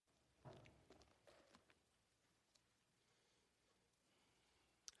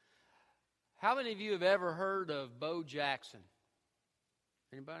How many of you have ever heard of Bo Jackson?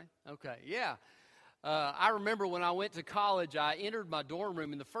 Anybody? Okay, yeah. I remember when I went to college, I entered my dorm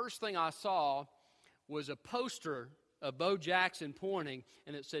room, and the first thing I saw was a poster of Bo Jackson pointing,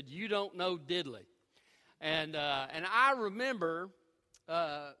 and it said, "You don't know diddly." And I remember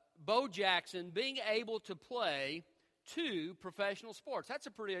Bo Jackson being able to play 2 professional sports. That's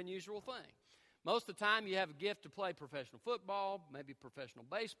a pretty unusual thing. Most of the time, you have a gift to play professional football, maybe professional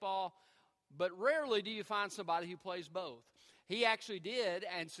baseball, but rarely do you find somebody who plays both. He actually did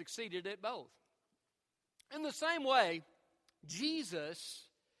and succeeded at both. In the same way, Jesus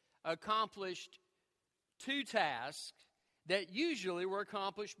accomplished 2 tasks that usually were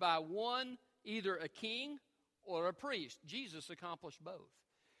accomplished by one, either a king or a priest. Jesus accomplished both.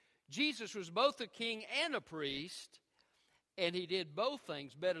 Jesus was both a king and a priest, and he did both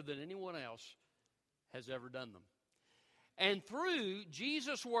things better than anyone else has ever done them. And through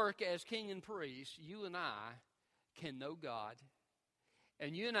Jesus' work as king and priest, you and I can know God,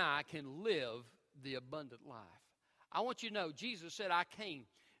 and you and I can live the abundant life. I want you to know, Jesus said, "I came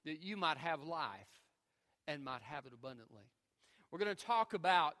that you might have life and might have it abundantly." We're going to talk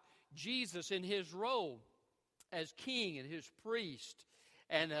about Jesus in his role as king and his priest,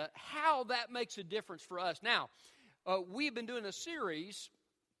 and how that makes a difference for us. Now, we've been doing a series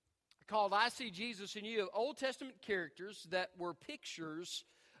called I See Jesus in You, of Old Testament characters that were pictures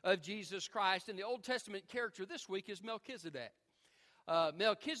of Jesus Christ. And the Old Testament character this week is Melchizedek.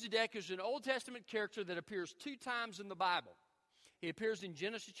 Melchizedek is an Old Testament character that appears 2 times in the Bible. He appears in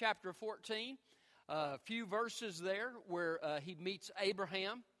Genesis chapter 14, a few verses there where he meets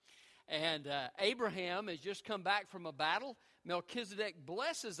Abraham. And Abraham has just come back from a battle. Melchizedek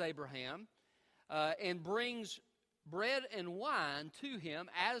blesses Abraham and brings bread and wine to him,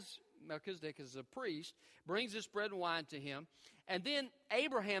 as Melchizedek is a priest, brings this bread and wine to him. And then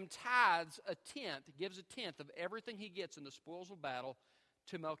Abraham tithes a tenth, gives a tenth of everything he gets in the spoils of battle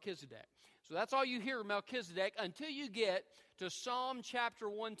to Melchizedek. So that's all you hear of Melchizedek until you get to Psalm chapter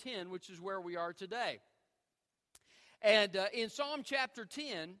 110, which is where we are today. And in Psalm chapter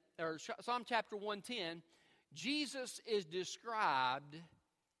 110, Jesus is described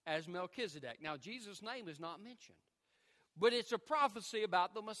as Melchizedek. Now, Jesus' name is not mentioned, but it's a prophecy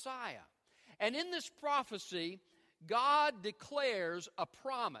about the Messiah. And in this prophecy, God declares a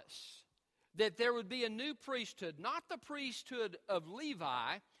promise that there would be a new priesthood, not the priesthood of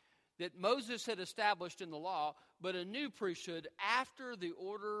Levi that Moses had established in the law, but a new priesthood after the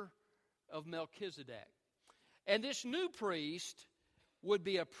order of Melchizedek. And this new priest would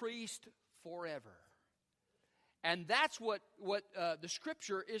be a priest forever. And that's what the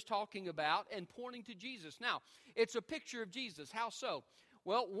Scripture is talking about and pointing to Jesus. Now, it's a picture of Jesus. How so?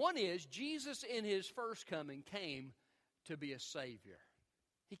 Well, one is, Jesus in his first coming came to be a Savior.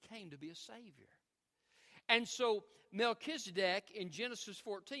 He came to be a Savior. And so Melchizedek in Genesis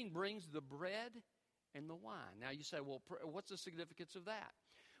 14 brings the bread and the wine. Now you say, well, what's the significance of that?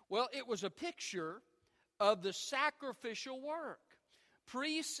 Well, it was a picture of the sacrificial work.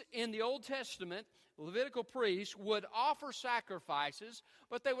 Priests in the Old Testament, Levitical priests, would offer sacrifices,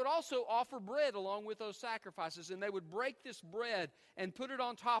 but they would also offer bread along with those sacrifices. And they would break this bread and put it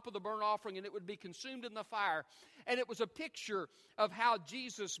on top of the burnt offering, and it would be consumed in the fire. And it was a picture of how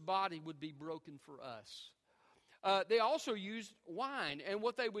Jesus' body would be broken for us. They also used wine, and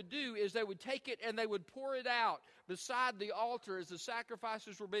what they would do is they would take it and they would pour it out beside the altar as the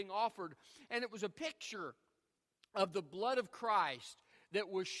sacrifices were being offered. And it was a picture of the blood of Christ that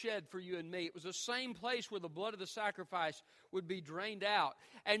was shed for you and me. It was the same place where the blood of the sacrifice would be drained out.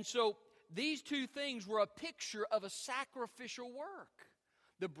 And so these 2 things were a picture of a sacrificial work,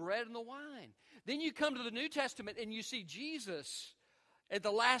 the bread and the wine. Then you come to the New Testament and you see Jesus at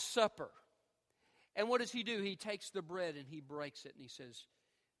the Last Supper. And what does he do? He takes the bread and he breaks it and he says,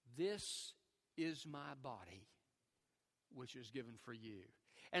 "This is my body, which is given for you."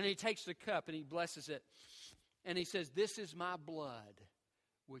 And he takes the cup and he blesses it. And he says, "This is my blood,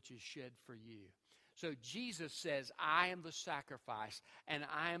 which is shed for you." So Jesus says, "I am the sacrifice, and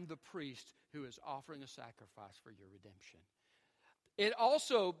I am the priest who is offering a sacrifice for your redemption." It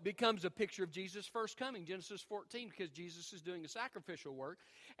also becomes a picture of Jesus' first coming, Genesis 14, because Jesus is doing a sacrificial work.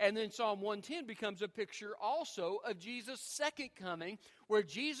 And then Psalm 110 becomes a picture also of Jesus' second coming, where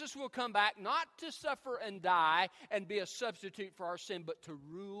Jesus will come back not to suffer and die and be a substitute for our sin, but to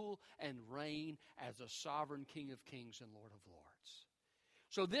rule and reign as a sovereign King of Kings and Lord of Lords.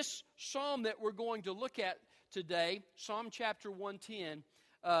 So this psalm that we're going to look at today, Psalm chapter 110,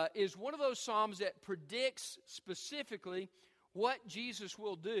 is one of those psalms that predicts specifically what Jesus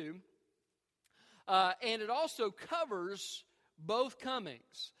will do. And it also covers both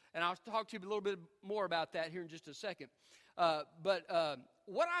comings. And I'll talk to you a little bit more about that here in just a second. But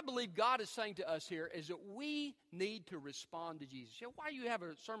what I believe God is saying to us here is that we need to respond to Jesus. You know, why do you have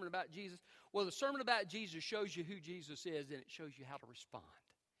a sermon about Jesus? Well, the sermon about Jesus shows you who Jesus is, and it shows you how to respond.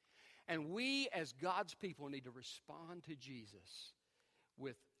 And we, as God's people, need to respond to Jesus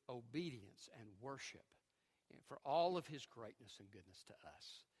with obedience and worship for all of his greatness and goodness to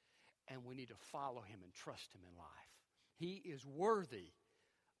us. And we need to follow him and trust him in life. He is worthy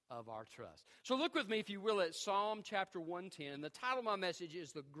of our trust. So look with me, if you will, at Psalm chapter 110. The title of my message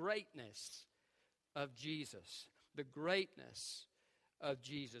is The Greatness of Jesus. The Greatness of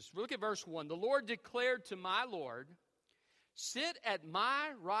Jesus. Look at verse 1. The Lord declared to my Lord, sit at my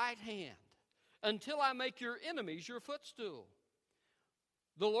right hand until I make your enemies your footstool.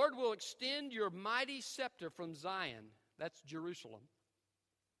 The Lord will extend your mighty scepter from Zion, that's Jerusalem.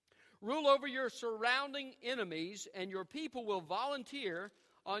 Rule over your surrounding enemies, and your people will volunteer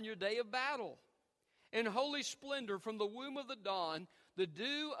on your day of battle. In holy splendor from the womb of the dawn, the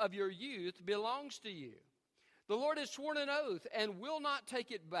dew of your youth belongs to you. The Lord has sworn an oath and will not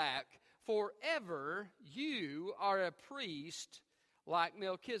take it back. Forever you are a priest like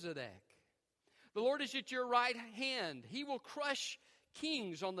Melchizedek. The Lord is at your right hand. He will crush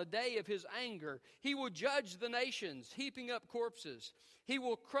kings on the day of his anger. He will judge the nations, heaping up corpses. He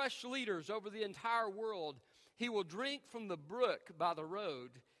will crush leaders over the entire world. He will drink from the brook by the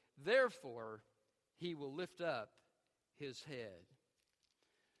road. Therefore, he will lift up his head.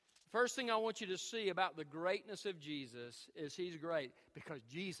 First thing I want you to see about the greatness of Jesus is he's great because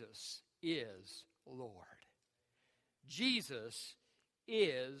Jesus is Lord. Jesus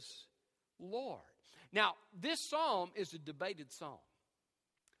is Lord. Now, this psalm is a debated psalm.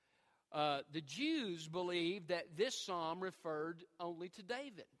 The Jews believed that this psalm referred only to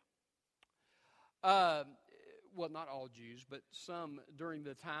David. Well, not all Jews, but some during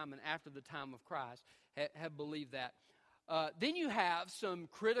the time and after the time of Christ have believed that. Then you have some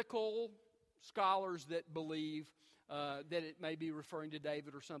critical scholars that believe that it may be referring to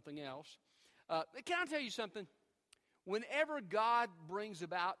David or something else. Can I tell you something? Whenever God brings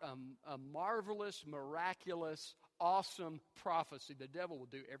about a marvelous, miraculous, awesome prophecy, the devil will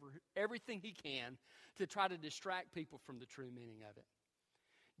do everything he can to try to distract people from the true meaning of it.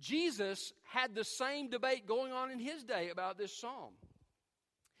 Jesus had the same debate going on in his day about this psalm.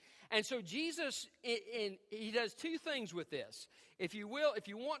 And so Jesus, he does two things with this. If you will, if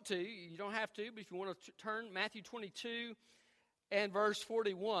you want to, you don't have to, but if you want to turn Matthew 22 and verse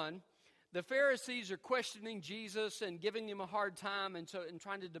 41, the Pharisees are questioning Jesus and giving him a hard time and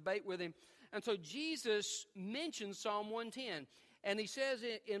trying to debate with him. And so Jesus mentions Psalm 110. And he says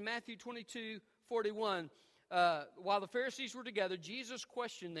in Matthew 22:41, while the Pharisees were together, Jesus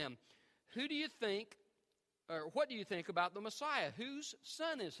questioned them, what do you think about the Messiah? Whose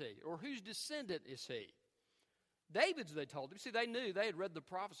son is he? Or whose descendant is he? David's, they told him. See, they knew, they had read the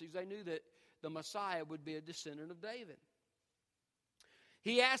prophecies. They knew that the Messiah would be a descendant of David.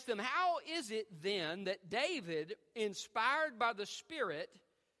 He asked them, how is it then that David, inspired by the Spirit,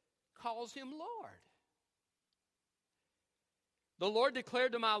 calls him Lord? The Lord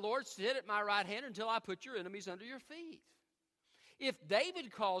declared to my Lord, sit at my right hand until I put your enemies under your feet. If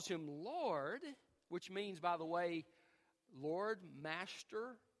David calls him Lord, which means, by the way, Lord,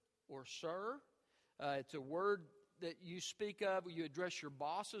 Master, or Sir, it's a word that you speak of. You address your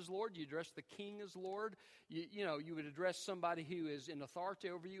boss as Lord. You address the king as Lord. You would address somebody who is in authority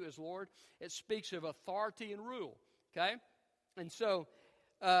over you as Lord. It speaks of authority and rule, okay? And so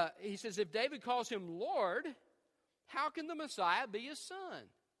he says, if David calls him Lord, how can the Messiah be his son?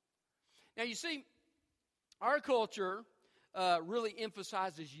 Now, you see, our culture really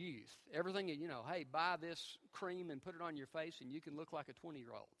emphasizes youth. Everything, hey, buy this cream and put it on your face and you can look like a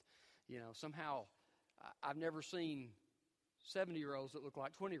 20-year-old. Somehow I've never seen 70-year-olds that look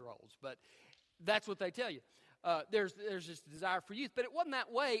like 20-year-olds, but that's what they tell you. There's this desire for youth. But it wasn't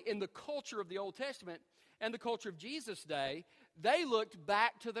that way in the culture of the Old Testament and the culture of Jesus' day. They looked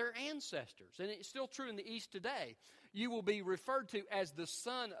back to their ancestors. And it's still true in the East today. You will be referred to as the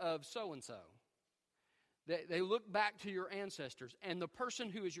son of so-and-so. They look back to your ancestors. And the person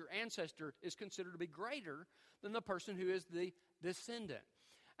who is your ancestor is considered to be greater than the person who is the descendant.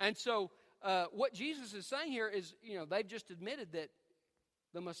 And so what Jesus is saying here is, they've just admitted that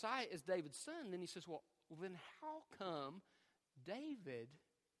the Messiah is David's son. Then he says, well, then how come David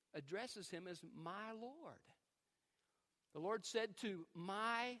addresses him as my Lord? The Lord said to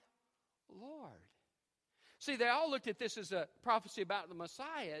my Lord. See, they all looked at this as a prophecy about the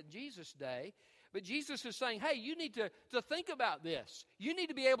Messiah at Jesus' day, But Jesus is saying, hey, you need to think about this. You need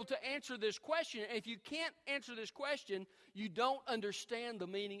to be able to answer this question. And if you can't answer this question, you don't understand the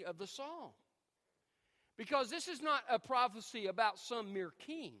meaning of the psalm. Because this is not a prophecy about some mere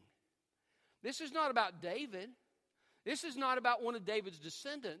king. This is not about David. This is not about one of David's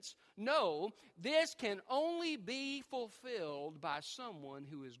descendants. No, this can only be fulfilled by someone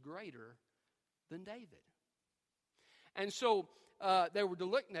who is greater than David. And so they were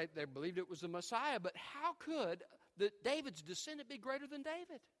looking at, they believed it was the Messiah, but how could David's descendant be greater than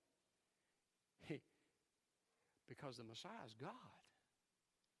David? Because the Messiah is God.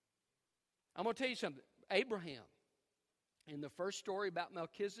 I'm going to tell you something. Abraham, in the first story about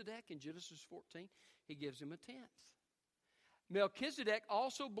Melchizedek in Genesis 14, he gives him a tenth. Melchizedek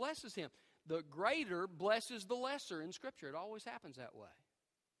also blesses him. The greater blesses the lesser in Scripture. It always happens that way.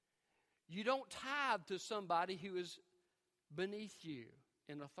 You don't tithe to somebody who is beneath you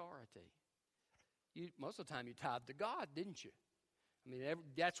in authority. Most of the time you tithe to God, didn't you? I mean,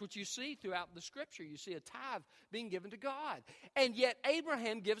 that's what you see throughout the Scripture. You see a tithe being given to God. And yet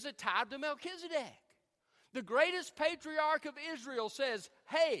Abraham gives a tithe to Melchizedek. The greatest patriarch of Israel says,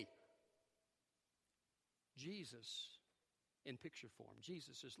 hey, Jesus in picture form.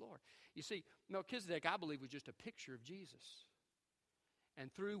 Jesus is Lord. You see, Melchizedek, I believe, was just a picture of Jesus.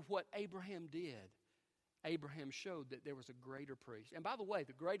 And through what Abraham did, Abraham showed that there was a greater priest. And by the way,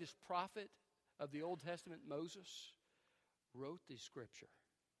 the greatest prophet of the Old Testament, Moses, wrote the Scripture.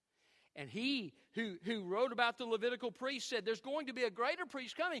 And he who wrote about the Levitical priest said there's going to be a greater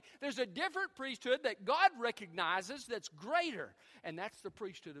priest coming. There's a different priesthood that God recognizes that's greater. And that's the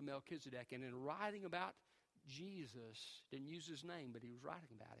priesthood of Melchizedek. And in writing about Jesus, didn't use his name, but he was writing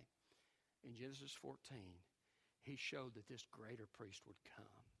about him. In Genesis 14, he showed that this greater priest would come.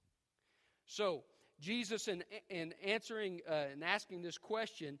 So, Jesus, in answering and asking this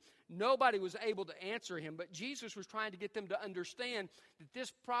question, nobody was able to answer him, but Jesus was trying to get them to understand that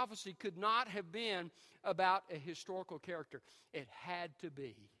this prophecy could not have been about a historical character. It had to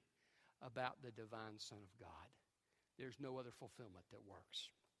be about the divine Son of God. There's no other fulfillment that works.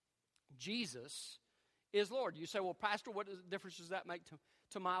 Jesus is Lord. You say, well, Pastor, what difference does that make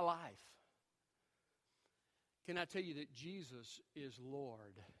to my life? Can I tell you that Jesus is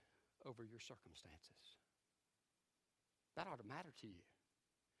Lord over your circumstances? That ought to matter to you.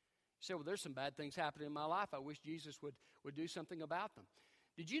 You say, well, there's some bad things happening in my life. I wish Jesus would do something about them.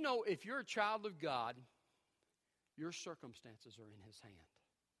 Did you know if you're a child of God, your circumstances are in His hand?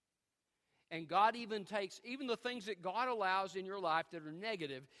 And God even takes, even the things that God allows in your life that are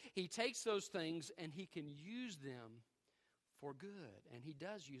negative, He takes those things and He can use them for good. And He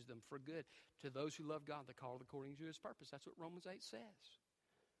does use them for good to those who love God, that called according to His purpose. That's what Romans 8 says.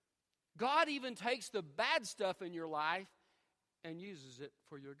 God even takes the bad stuff in your life and uses it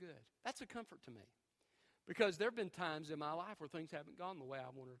for your good. That's a comfort to me. Because there have been times in my life where things haven't gone the way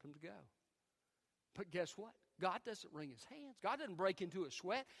I wanted them to go. But guess what? God doesn't wring His hands. God doesn't break into a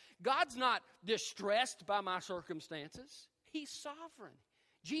sweat. God's not distressed by my circumstances. He's sovereign.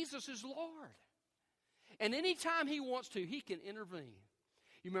 Jesus is Lord. And anytime He wants to, He can intervene.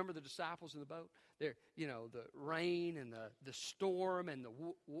 You remember the disciples in the boat? They're, the rain and the storm and the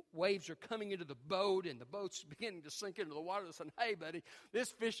waves are coming into the boat and the boat's beginning to sink into the water. They're saying, hey, buddy,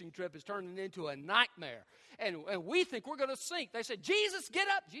 this fishing trip is turning into a nightmare. And we think we're going to sink. They said, Jesus, get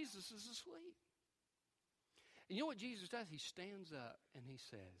up. Jesus is asleep. And you know what Jesus does? He stands up and He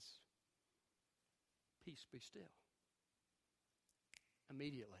says, peace, be still.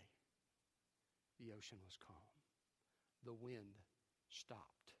 Immediately, the ocean was calm. The wind stopped.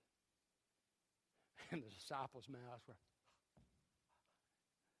 And the disciples' mouths were,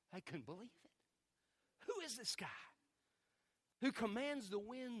 they couldn't believe it. Who is this guy who commands the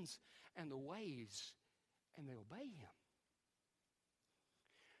winds and the waves, and they obey Him?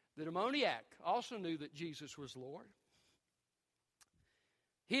 The demoniac also knew that Jesus was Lord.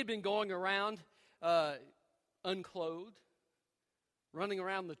 He had been going around unclothed, running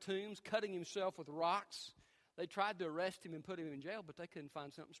around the tombs, cutting himself with rocks. They tried to arrest him and put him in jail, but they couldn't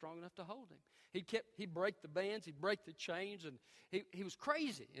find something strong enough to hold him. He'd break the bands, he'd break the chains, and he was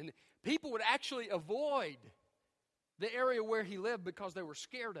crazy. And people would actually avoid the area where he lived because they were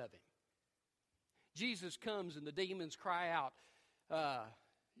scared of him. Jesus comes and the demons cry out,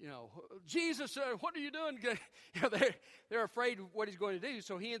 Jesus, what are you doing? They're afraid of what He's going to do.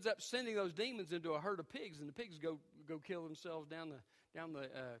 So He ends up sending those demons into a herd of pigs, and the pigs go kill themselves down the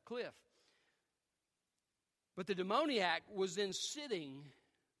cliff. But the demoniac was then sitting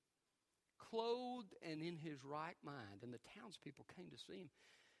clothed and in his right mind, and the townspeople came to see him,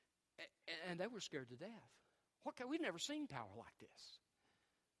 and they were scared to death. We've never seen power like this.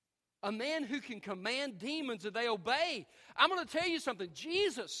 A man who can command demons and they obey. I'm going to tell you something.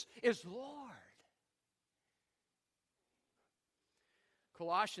 Jesus is Lord.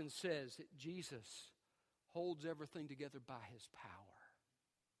 Colossians says that Jesus holds everything together by His power.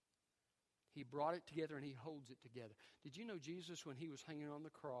 He brought it together and He holds it together. Did you know Jesus, when He was hanging on the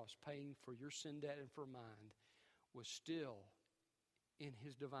cross, paying for your sin debt and for mine, was still in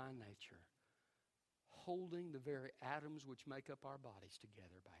His divine nature, holding the very atoms which make up our bodies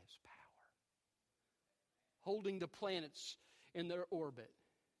together by His power, holding the planets in their orbit.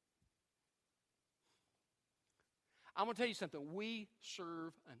 I'm going to tell you something. We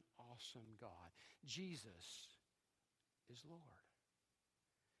serve an awesome God. Jesus is Lord.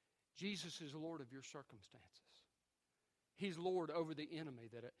 Jesus is Lord of your circumstances. He's Lord over the enemy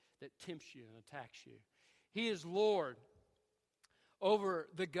that tempts you and attacks you. He is Lord over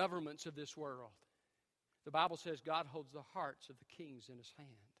the governments of this world. The Bible says God holds the hearts of the kings in His hand.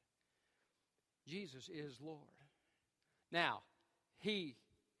 Jesus is Lord. Now, He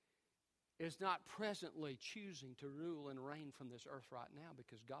is not presently choosing to rule and reign from this earth right now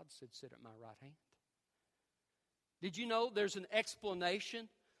because God said, sit at my right hand. Did you know there's an explanation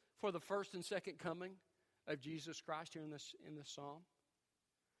for the first and second coming of Jesus Christ here in this psalm?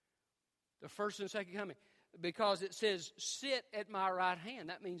 The first and second coming. Because it says, sit at my right hand.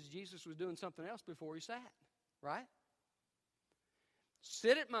 That means Jesus was doing something else before He sat, right?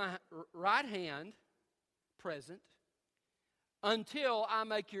 Sit at my right hand, present, until I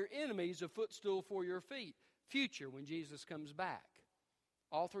make your enemies a footstool for your feet. Future, when Jesus comes back.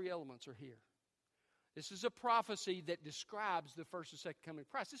 All three elements are here. This is a prophecy that describes the first and second coming of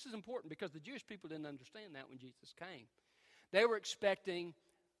Christ. This is important because the Jewish people didn't understand that when Jesus came. They were expecting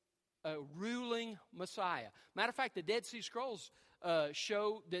a ruling Messiah. Matter of fact, the Dead Sea Scrolls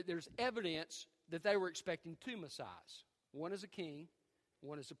show that there's evidence that they were expecting two Messiahs. One is a king,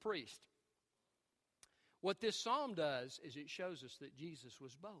 one is a priest. What this psalm does is it shows us that Jesus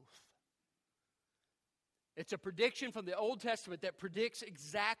was both. It's a prediction from the Old Testament that predicts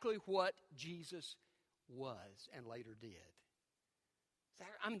exactly what Jesus was and later did.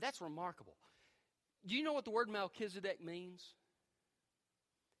 That's remarkable. Do you know what the word Melchizedek means?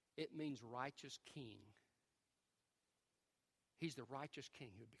 It means righteous king. He's the righteous king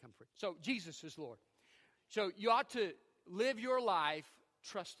who would become free. So Jesus is Lord. So you ought to live your life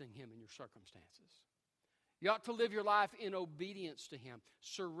trusting Him in your circumstances. You ought to live your life in obedience to Him.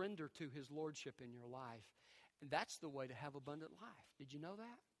 Surrender to His lordship in your life. And that's the way to have abundant life. Did you know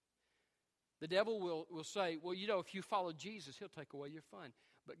that? The devil will say, well, you know, if you follow Jesus, He'll take away your fun.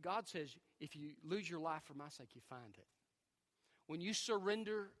 But God says, if you lose your life for my sake, you find it. When you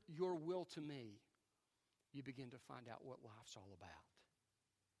surrender your will to me, you begin to find out what life's all about.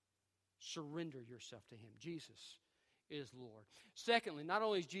 Surrender yourself to Him. Jesus is Lord. Secondly, not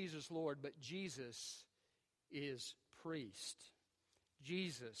only is Jesus Lord, but Jesus is priest.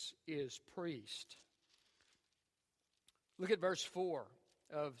 Jesus is priest. Look at verse 4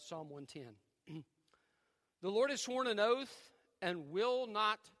 of Psalm 110. The Lord has sworn an oath and will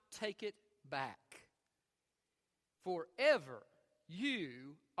not take it back. Forever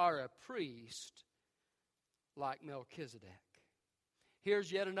you are a priest like Melchizedek.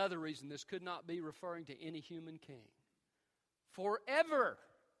 Here's yet another reason this could not be referring to any human king. Forever.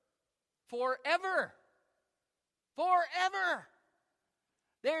 Forever. Forever.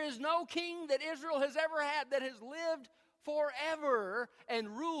 There is no king that Israel has ever had that has lived forever and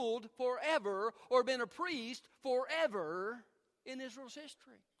ruled forever or been a priest forever in Israel's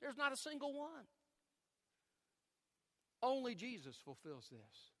history. There's not a single one. Only Jesus fulfills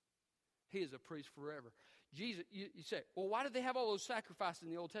this. He is a priest forever. Jesus, you say, well, why did they have all those sacrifices in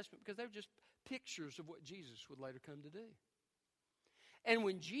the Old Testament? Because they're just pictures of what Jesus would later come to do. And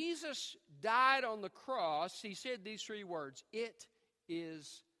when Jesus died on the cross, He said these three words, it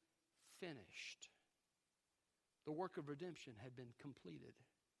is finished. The work of redemption had been completed.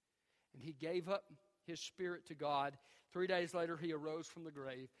 And He gave up His spirit to God. 3 days later, He arose from the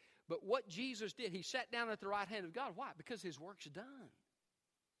grave. But what Jesus did, He sat down at the right hand of God. Why? Because His work's done.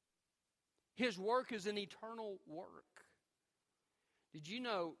 His work is an eternal work. Did you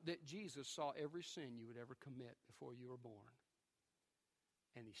know that Jesus saw every sin you would ever commit before you were born?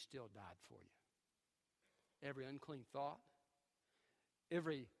 And He still died for you. Every unclean thought,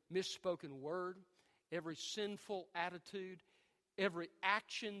 every misspoken word, every sinful attitude, every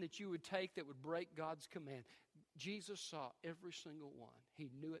action that you would take that would break God's command. Jesus saw every single one. He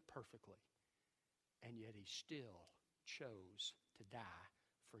knew it perfectly. And yet He still chose to die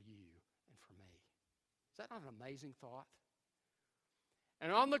for you and for me. Is that not an amazing thought?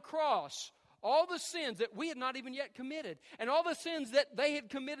 And on the cross, all the sins that we had not even yet committed, and all the sins that they had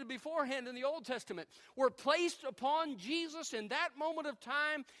committed beforehand in the Old Testament were placed upon Jesus in that moment of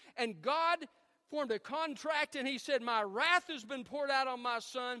time, and God formed a contract, and He said, my wrath has been poured out on my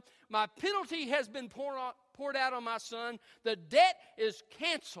Son, my penalty has been poured out on my Son, the debt is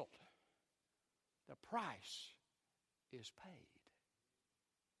canceled, the price is paid,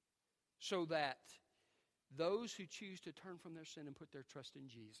 so that those who choose to turn from their sin and put their trust in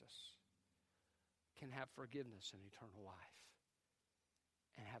Jesus can have forgiveness and eternal life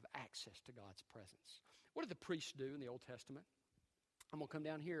and have access to God's presence. What did the priests do in the Old Testament? I'm going to come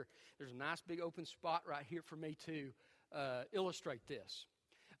down here. There's a nice big open spot right here for me to illustrate this.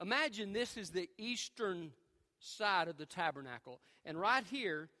 Imagine this is the eastern side of the tabernacle, and right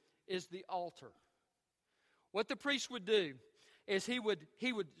here is the altar. What the priest would do is he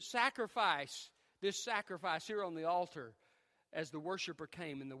would sacrifice this sacrifice here on the altar as the worshiper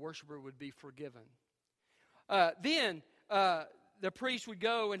came, and the worshiper would be forgiven. Then the priest would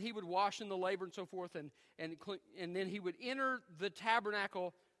go and he would wash in the laver and so forth, and then he would enter the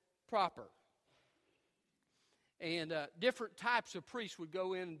tabernacle proper. And different types of priests would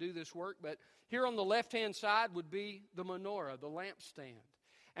go in and do this work, but here on the left-hand side would be the menorah, the lampstand.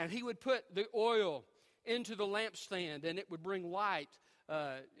 And he would put the oil into the lampstand, and it would bring light.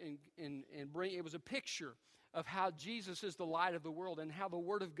 It was a picture of how Jesus is the light of the world and how the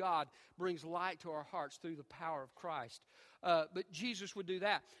Word of God brings light to our hearts through the power of Christ. But Jesus would do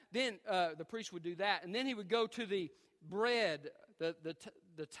that. Then the priest would do that, and then he would go to the bread,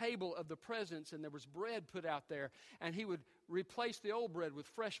 the table of the presence, and there was bread put out there, and he would replace the old bread with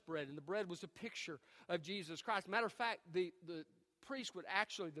fresh bread, and the bread was a picture of Jesus Christ. Matter of fact, the priest would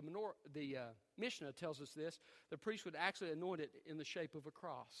actually, the Mishnah tells us this, the priest would actually anoint it in the shape of a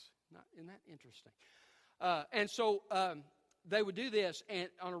cross. Isn't that interesting? And so they would do this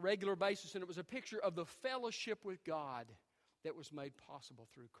on a regular basis, and it was a picture of the fellowship with God that was made possible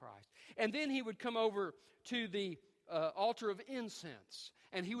through Christ. And then he would come over to the altar of incense,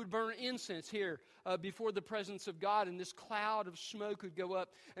 and he would burn incense here before the presence of God, and this cloud of smoke would go up,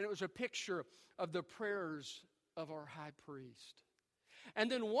 and it was a picture of the prayers of our high priest. And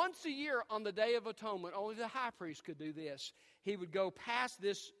then once a year on the Day of Atonement, only the high priest could do this. He would go past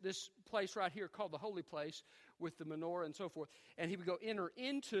this place right here called the Holy Place with the menorah and so forth, and he would go enter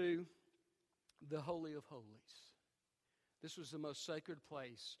into the Holy of Holies. This was the most sacred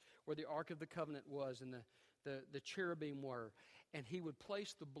place where the Ark of the Covenant was and the cherubim were. And he would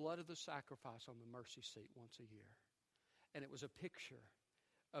place the blood of the sacrifice on the mercy seat once a year. And it was a picture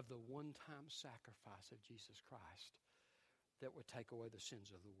of the one-time sacrifice of Jesus Christ that would take away the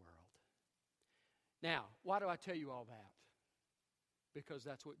sins of the world. Now, why do I tell you all that? Because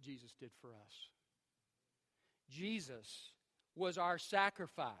that's what Jesus did for us. Jesus was our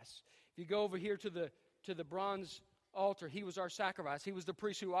sacrifice. If you go over here to the bronze altar, he was our sacrifice. He was the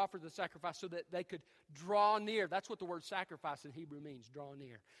priest who offered the sacrifice so that they could draw near. That's what the word sacrifice in Hebrew means, draw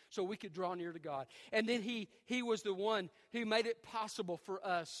near. So we could draw near to God. And then he was the one who made it possible for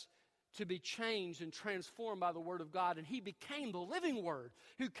us to be changed and transformed by the Word of God. And He became the living Word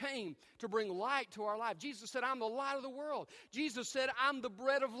who came to bring light to our life. Jesus said, I'm the light of the world. Jesus said, I'm the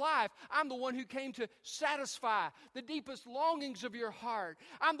bread of life. I'm the one who came to satisfy the deepest longings of your heart.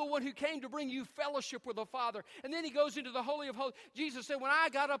 I'm the one who came to bring you fellowship with the Father. And then He goes into the Holy of Holies. Jesus said, when I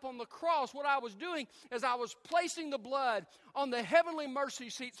got up on the cross, what I was doing is I was placing the blood on the heavenly mercy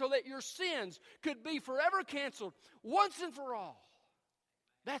seat so that your sins could be forever canceled once and for all.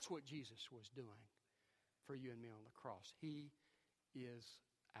 That's what Jesus was doing for you and me on the cross. He is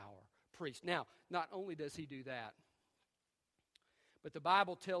our priest. Now, not only does He do that, but the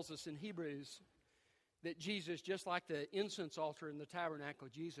Bible tells us in Hebrews that Jesus, just like the incense altar in the tabernacle,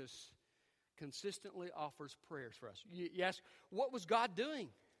 Jesus consistently offers prayers for us. You ask, what was God doing?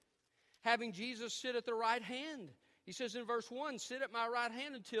 Having Jesus sit at the right hand. He says in verse 1, sit at my right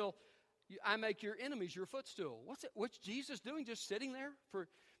hand until I make your enemies your footstool. What's Jesus doing, just sitting there for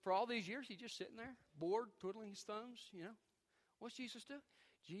all these years? He's just sitting there, bored, twiddling his thumbs, What's Jesus doing?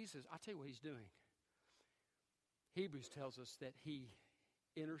 Jesus, I'll tell you what He's doing. Hebrews tells us that He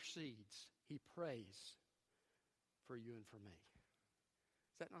intercedes, He prays for you and for me.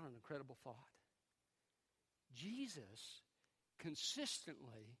 Is that not an incredible thought? Jesus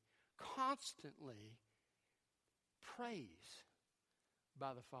consistently, constantly prays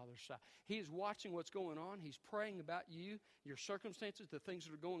by the Father's side. He is watching what's going on. He's praying about you, your circumstances, the things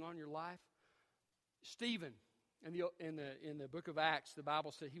that are going on in your life. Stephen, in the book of Acts, the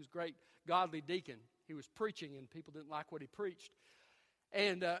Bible said he was a great godly deacon. He was preaching, and people didn't like what he preached.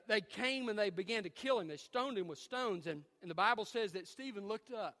 And they came and they began to kill him. They stoned him with stones. And the Bible says that Stephen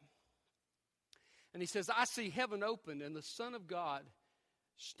looked up. And he says, I see heaven open and the Son of God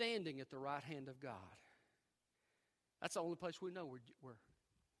standing at the right hand of God. That's the only place we know where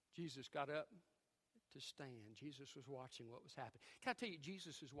Jesus got up to stand. Jesus was watching what was happening. Can I tell you,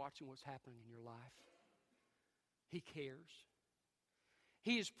 Jesus is watching what's happening in your life. He cares.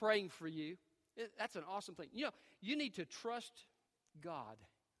 He is praying for you. That's an awesome thing. You know, you need to trust God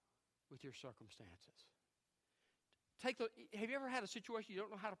with your circumstances. Have you ever had a situation you don't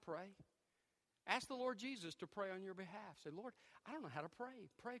know how to pray? Ask the Lord Jesus to pray on your behalf. Say, Lord, I don't know how to pray.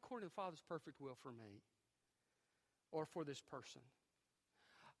 Pray according to the Father's perfect will for me or for this person.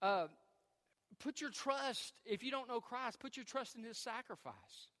 Put your trust, if you don't know Christ, put your trust in His sacrifice.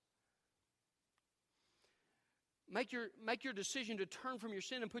 Make your decision to turn from your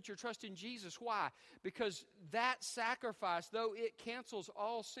sin and put your trust in Jesus. Why? Because that sacrifice, though it cancels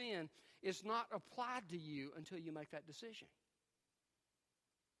all sin, is not applied to you until you make that decision.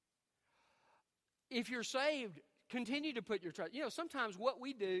 If you're saved, continue to put your trust. You know, sometimes what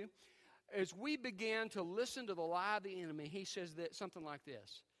we do is we begin to listen to the lie of the enemy. He says that something like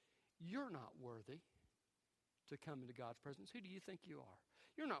this: you're not worthy to come into God's presence. Who do you think you are?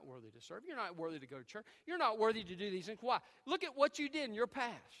 You're not worthy to serve. You're not worthy to go to church. You're not worthy to do these things. Why? Look at what you did in your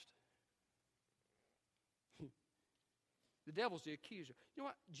past. The devil's the accuser. You know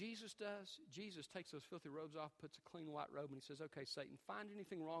what Jesus does? Jesus takes those filthy robes off, puts a clean white robe, and he says, okay, Satan, find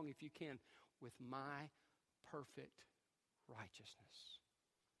anything wrong if you can with my perfect righteousness.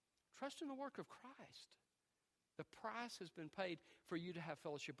 Trust in the work of Christ. The price has been paid for you to have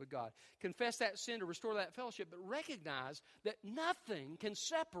fellowship with God. Confess that sin to restore that fellowship, but recognize that nothing can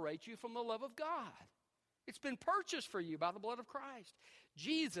separate you from the love of God. It's been purchased for you by the blood of Christ.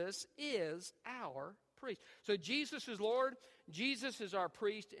 Jesus is our priest. So Jesus is Lord, Jesus is our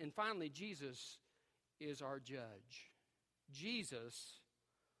priest, and finally, Jesus is our judge. Jesus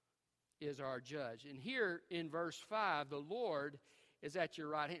is our judge. And here in verse 5, the Lord is at your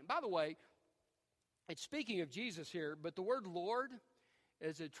right hand. By the way, it's speaking of Jesus here, but the word Lord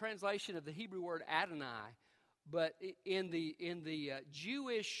is a translation of the Hebrew word Adonai. But in the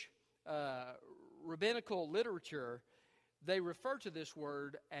Jewish rabbinical literature, they refer to this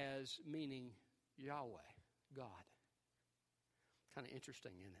word as meaning Yahweh, God. Kind of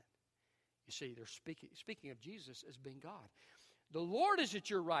interesting, isn't it? You see, they're speaking of Jesus as being God. The Lord is at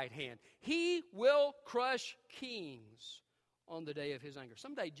your right hand. He will crush kings on the day of His anger.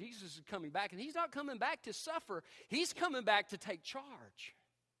 Someday Jesus is coming back, and He's not coming back to suffer. He's coming back to take charge.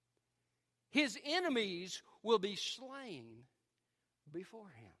 His enemies will be slain before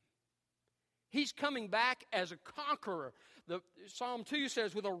Him. He's coming back as a conqueror. Psalm 2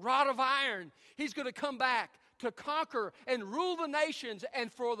 says, with a rod of iron, He's going to come back to conquer and rule the nations. And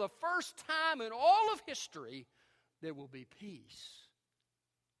for the first time in all of history, there will be peace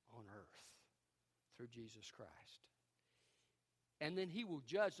on earth through Jesus Christ. And then He will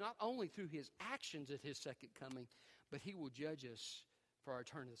judge not only through His actions at His second coming, but He will judge us for our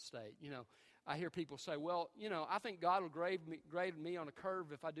eternal state. You know, I hear people say, well, you know, I think God will grade me on a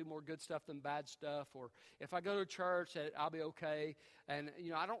curve if I do more good stuff than bad stuff, or if I go to church, I'll be okay. And,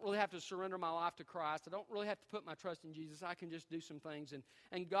 you know, I don't really have to surrender my life to Christ. I don't really have to put my trust in Jesus. I can just do some things,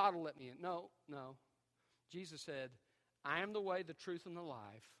 and God will let me in. No. Jesus said, I am the way, the truth, and the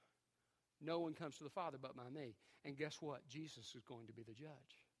life. No one comes to the Father but by me. And guess what? Jesus is going to be the judge.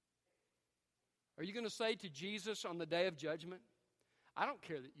 Are you going to say to Jesus on the day of judgment, I don't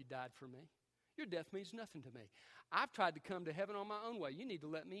care that you died for me. Your death means nothing to me. I've tried to come to heaven on my own way. You need to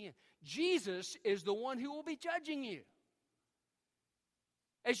let me in. Jesus is the one who will be judging you.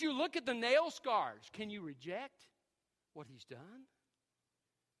 As you look at the nail scars, can you reject what He's done?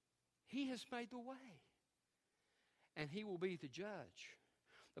 He has made the way. And He will be the judge.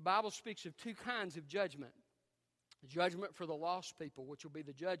 The Bible speaks of two kinds of judgment. Judgment for the lost people, which will be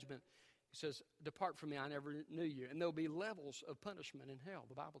the judgment. He says, depart from me, I never knew you. And there'll be levels of punishment in hell.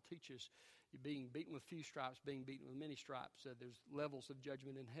 The Bible teaches you being beaten with few stripes, being beaten with many stripes. There's levels of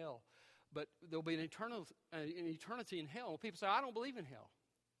judgment in hell. But there'll be an eternity in hell. People say, I don't believe in hell.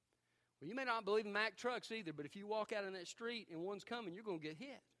 Well, you may not believe in Mack trucks either, but if you walk out in that street and one's coming, you're going to get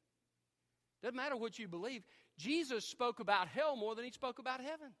hit. Doesn't matter what you believe. Jesus spoke about hell more than He spoke about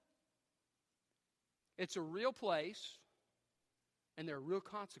heaven. It's a real place, and there are real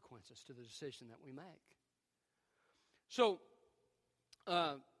consequences to the decision that we make. So,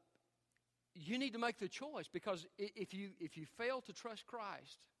 you need to make the choice, because if you fail to trust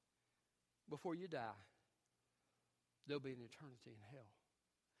Christ before you die, there'll be an eternity in hell.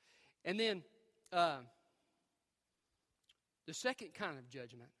 And then, the second kind of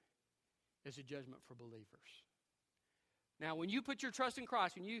judgment is a judgment for believers. Now, when you put your trust in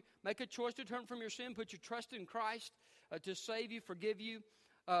Christ, when you make a choice to turn from your sin, put your trust in Christ to save you, forgive you,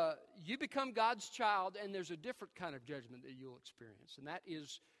 you become God's child, and there's a different kind of judgment that you'll experience, and that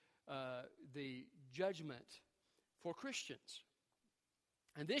is the judgment for Christians.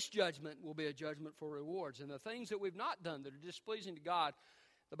 And this judgment will be a judgment for rewards. And the things that we've not done that are displeasing to God,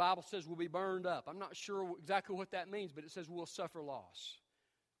 the Bible says will be burned up. I'm not sure exactly what that means, but it says we'll suffer loss.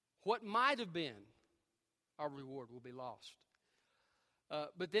 What might have been our reward will be lost.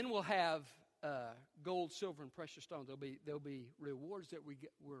 But then we'll have gold, silver, and precious stones. There'll be rewards that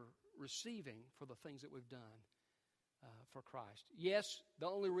we're receiving for the things that we've done for Christ. Yes, the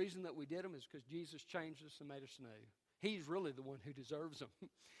only reason that we did them is because Jesus changed us and made us new. He's really the one who deserves them.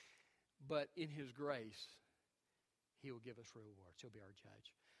 But in His grace, He will give us rewards. He'll be our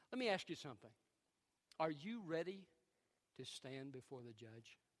judge. Let me ask you something. Are you ready to stand before the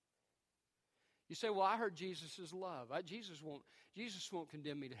judge? You say, well, I heard Jesus' love. Jesus won't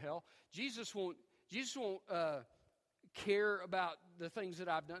condemn me to hell. Jesus won't care about the things that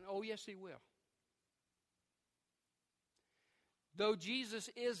I've done. Oh, yes, He will. Though Jesus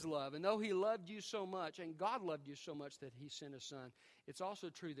is love, and though He loved you so much, and God loved you so much that He sent His Son, it's also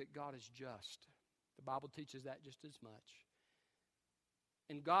true that God is just. The Bible teaches that just as much.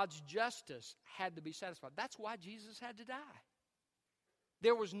 And God's justice had to be satisfied. That's why Jesus had to die.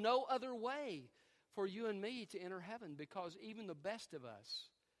 There was no other way for you and me to enter heaven, because even the best of us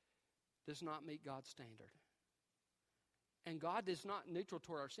does not meet God's standard. And God is not neutral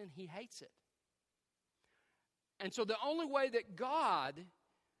toward our sin. He hates it. And so the only way that God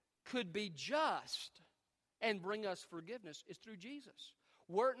could be just and bring us forgiveness is through Jesus.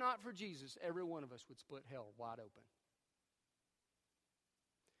 Were it not for Jesus, every one of us would split hell wide open.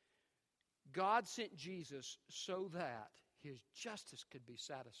 God sent Jesus so that His justice could be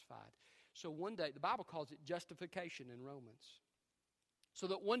satisfied. So one day, the Bible calls it justification in Romans. So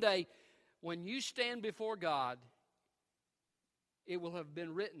that one day, when you stand before God, it will have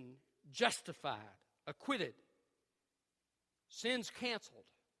been written, justified, acquitted, sins canceled,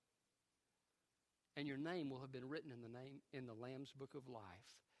 and your name will have been written in the Lamb's book of life,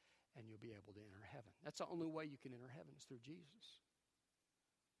 and you'll be able to enter heaven. That's the only way you can enter heaven is through Jesus.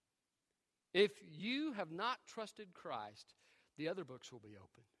 If you have not trusted Christ, the other books will be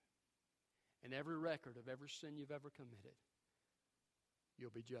open, and every record of every sin you've ever committed, you'll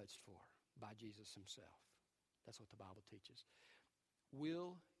be judged for by Jesus Himself. That's what the Bible teaches.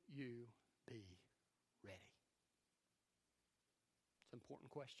 Will you be ready? It's an important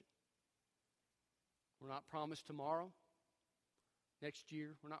question. We're not promised tomorrow, next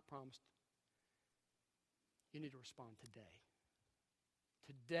year. We're not promised. You need to respond today.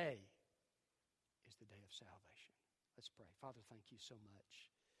 Today is the day of salvation. Let's pray. Father, thank you so much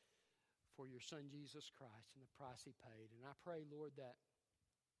for your Son, Jesus Christ, and the price He paid. And I pray, Lord, that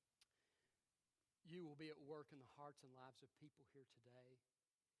you will be at work in the hearts and lives of people here today.